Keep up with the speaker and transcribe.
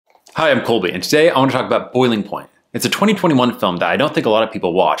Hi, I'm Colby, and today I want to talk about Boiling Point. It's a 2021 film that I don't think a lot of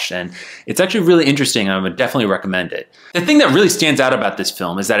people watched, and it's actually really interesting, and I would definitely recommend it. The thing that really stands out about this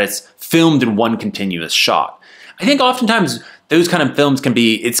film is that it's filmed in one continuous shot. I think oftentimes those kind of films can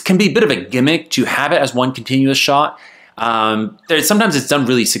be a bit of a gimmick to have it as one continuous shot. Sometimes it's done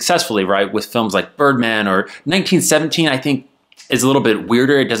really successfully, right? With films like Birdman or 1917, I think is a little bit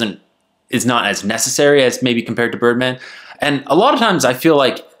weirder. It's not as necessary as maybe compared to Birdman. And a lot of times I feel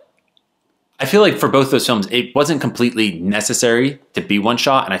like for both those films, it wasn't completely necessary to be one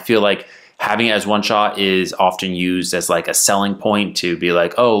shot. And I feel like having it as one shot is often used as like a selling point to be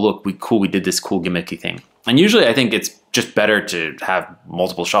like, oh, look, we did this cool gimmicky thing. And usually I think it's just better to have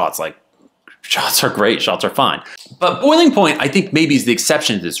multiple shots. Like, shots are great, shots are fine. But Boiling Point, I think maybe is the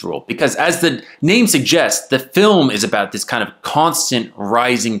exception to this rule, because as the name suggests, the film is about this kind of constant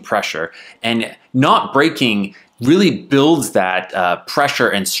rising pressure, and not breaking really builds that pressure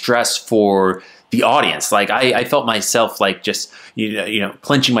and stress for the audience. Like I felt myself like just,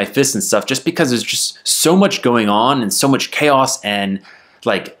 clenching my fists and stuff, just because there's just so much going on and so much chaos, and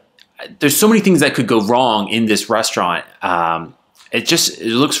like there's so many things that could go wrong in this restaurant. It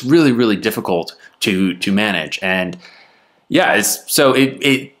looks really, really difficult to manage. And yeah,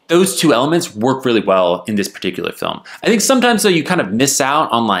 those two elements work really well in this particular film. I think sometimes though you kind of miss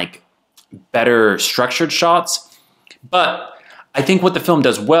out on like better structured shots, but I think what the film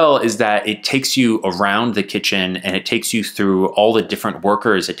does well is that it takes you around the kitchen and it takes you through all the different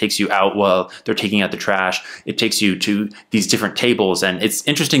workers. It takes you out while they're taking out the trash. It takes you to these different tables. And it's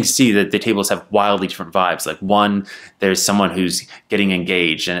interesting to see that the tables have wildly different vibes. Like one, there's someone who's getting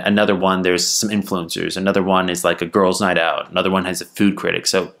engaged, and another one, there's some influencers. Another one is like a girls' night out. Another one has a food critic.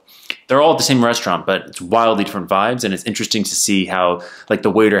 So they're all at the same restaurant, but it's wildly different vibes. And it's interesting to see how like the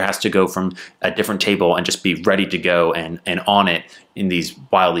waiter has to go from a different table and just be ready to go and on it in these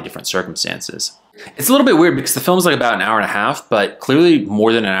wildly different circumstances. It's a little bit weird because the film's like about an hour and a half, but clearly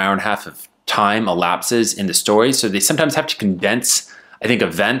more than an hour and a half of time elapses in the story. So they sometimes have to condense, I think,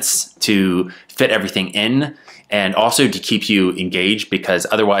 events to fit everything in, and also to keep you engaged, because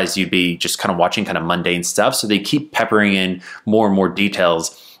otherwise you'd be just kind of watching kind of mundane stuff. So they keep peppering in more and more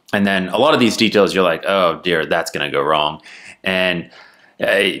details. And then a lot of these details, you're like, oh dear, that's going to go wrong. And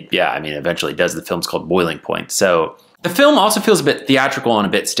yeah, I mean, eventually it does. The film's called Boiling Point. So the film also feels a bit theatrical and a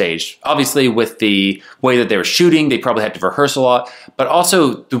bit staged. Obviously, with the way that they were shooting, they probably had to rehearse a lot, but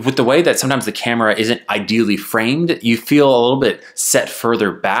also with the way that sometimes the camera isn't ideally framed, you feel a little bit set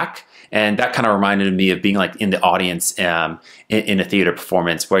further back. And that kind of reminded me of being like in the audience in a theater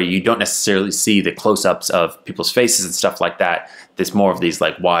performance, where you don't necessarily see the close-ups of people's faces and stuff like that. There's more of these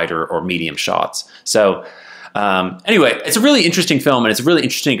like wide or medium shots. So anyway, it's a really interesting film, and it's a really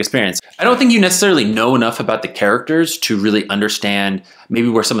interesting experience. I don't think you necessarily know enough about the characters to really understand maybe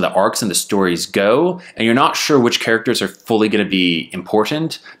where some of the arcs and the stories go, and you're not sure which characters are fully going to be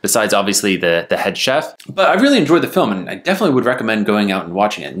important, besides obviously the head chef. But I really enjoyed the film, and I definitely would recommend going out and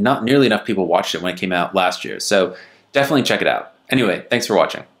watching it. Not nearly enough people watched it when it came out last year, so definitely check it out. Anyway, thanks for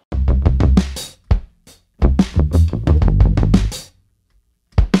watching.